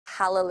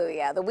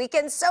hallelujah. The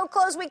weekend's so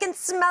close, we can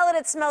smell it.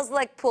 It smells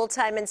like pool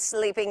time and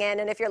sleeping in.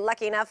 And if you're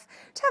lucky enough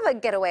to have a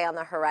getaway on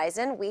the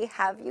horizon, we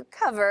have you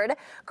covered.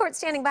 Court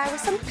standing by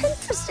with some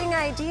interesting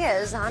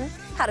ideas on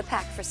how to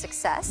pack for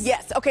success.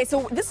 Yes. Okay,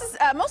 so this is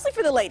mostly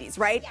for the ladies,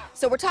 right? Yeah.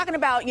 So we're talking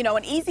about, you know,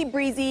 an easy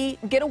breezy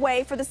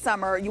getaway for the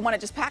summer. You want to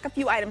just pack a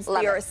few items.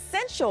 They are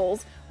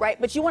essentials, right?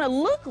 But you want to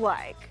look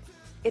like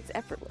it's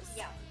effortless.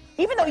 Yeah.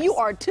 Even though you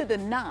are to the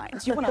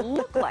nines, you want to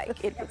look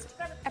like it's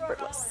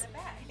effortless.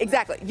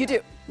 Exactly, you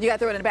do. You got to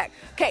throw it in the bag.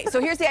 Okay, so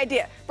here's the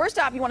idea. First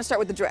off, you want to start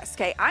with the dress,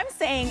 okay? I'm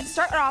saying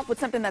start off with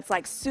something that's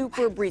like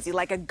super breezy,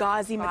 like a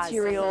gauzy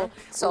material,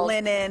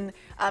 linen,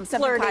 something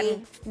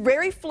cotton.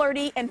 Very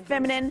flirty and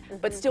feminine,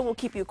 but still will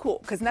keep you cool,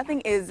 because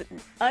nothing is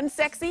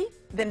unsexy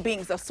than being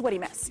a sweaty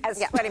mess.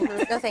 Sweaty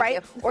mess. No, thank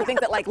you. Or things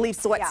that like leave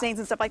sweat stains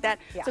and stuff like that.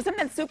 So something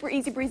that's super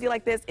easy breezy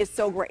like this is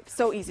so great,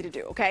 so easy to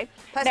do, okay?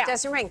 Plus it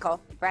doesn't wrinkle,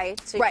 right?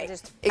 So you can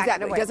just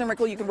exactly. It doesn't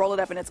wrinkle, you can roll it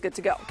up and it's good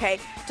to go, okay?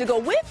 To go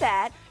with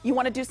that, you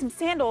want to do some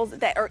sandals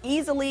that are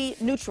easily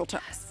neutral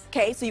tones.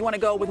 Okay, so you want to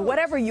go with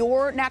whatever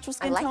your natural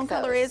skin tone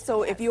color is.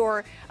 So if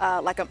you're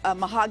like a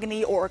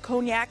mahogany or a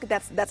cognac,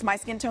 that's my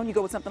skin tone. You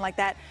go with something like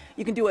that.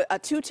 You can do a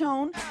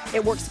two-tone.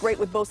 It works great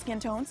with both skin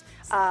tones.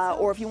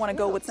 Or if you want to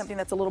go with something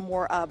that's a little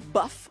more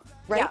buff,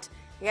 right?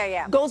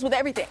 Yeah. Goes with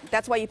everything.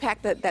 That's why you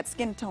pack that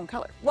skin tone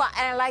color. Well,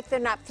 and I like they're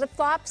not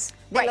flip-flops.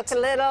 They look a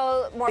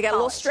little more They got a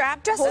little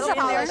strap. Just as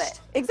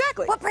polished.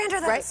 Exactly. What brand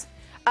are those?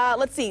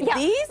 Let's see.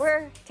 These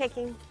we're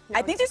taking.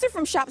 I think these are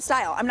from Shop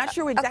Style. I'm not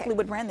sure exactly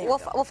what brand they are.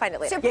 We'll find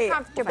it later. Super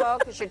comfortable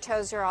because your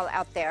toes are all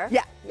out there.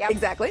 Yeah,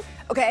 exactly.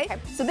 Okay.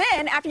 So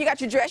then after you got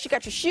your dress, you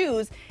got your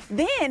shoes,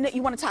 then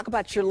you want to talk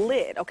about your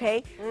lid,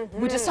 okay?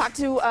 We just talked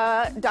to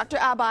Dr.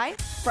 Abai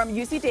from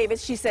UC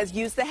Davis. She says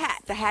use the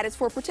hat. The hat is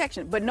for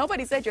protection, but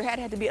nobody said your hat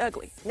had to be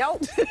ugly.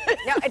 Nope.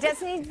 No, it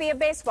doesn't need to be a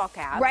baseball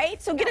cap.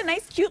 Right? So get a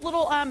nice, cute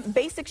little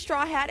basic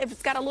straw hat. If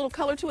it's got a little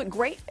color to it,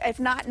 great. If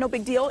not, no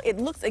big deal. It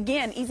looks,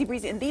 again, easy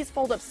breezy, and these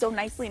fold up so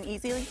nicely and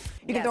easily.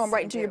 You can throw them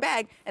right into your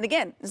bag. And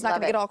again, it's not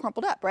going to get all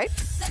crumpled up, right?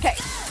 Okay,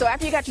 so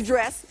after you got your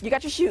dress, you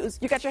got your shoes,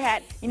 you got your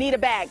hat, you need a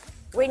bag.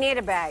 We need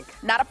a bag.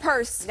 Not a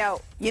purse. No.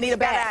 You need a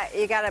bag.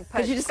 You got to put.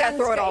 Because you just got to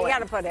throw it all in. You got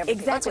to put everything.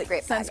 Exactly.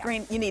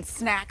 Sunscreen, you need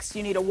snacks,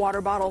 you need a water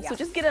bottle. So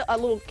just get a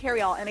little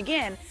carry-all. And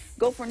again,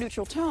 go for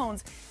neutral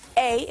tones.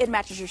 A, it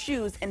matches your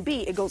shoes, and B,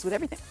 it goes with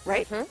everything,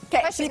 right?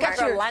 Okay, so you got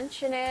your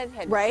lunch in it,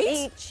 head to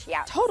the beach.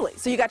 Yeah. Totally.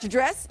 So you got your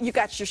dress, you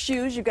got your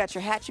shoes, you got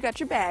your hat, you got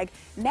your bag.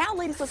 Now,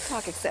 ladies, let's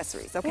talk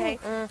accessories, okay?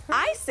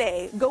 I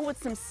say go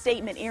with some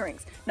statement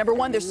earrings. Number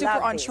one, they're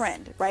super on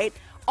trend, right?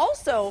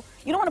 Also,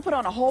 you don't want to put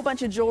on a whole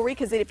bunch of jewelry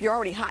because if you're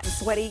already hot and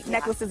sweaty,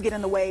 necklaces get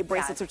in the way,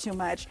 bracelets are too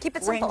much. Keep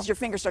it simple. Rings, your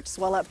fingers start to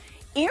swell up.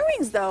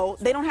 Earrings, though,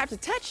 they don't have to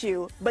touch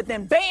you, but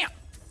then bam!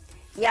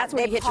 Yeah, that's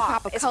where you get your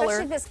pop of color.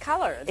 Especially this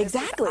color. This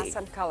is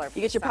awesome color.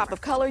 You get your pop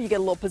of color, you get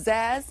a little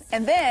pizzazz,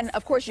 and then,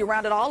 of course, you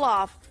round it all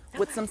off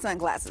with some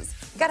sunglasses.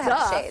 Gotta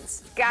have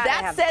shades.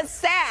 That says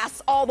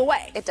sass all the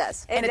way. It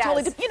does. And it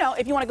totally, you know,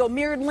 if you want to go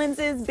mirrored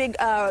lenses, big,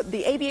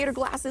 the aviator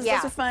glasses,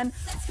 those are fun.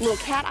 Little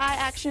cat eye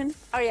action.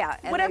 Oh, yeah.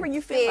 And whatever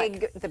you feel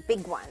like. The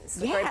big ones.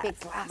 The very big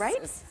glasses.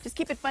 Right? Just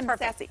keep it fun and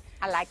sassy.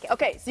 I like it.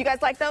 Okay, so you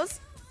guys like those?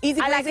 Easy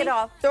breezy. I like it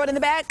all. Throw it in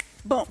the bag.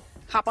 Boom.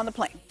 Hop on the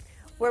plane.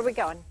 Where are we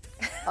going?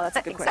 Oh, that's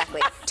a good question.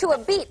 Exactly. To a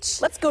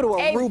beach. Let's go to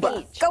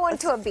Aruba. Going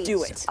to a beach.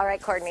 Do it. All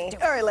right, Courtney.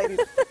 All right,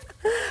 ladies.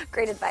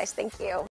 Great advice. Thank you.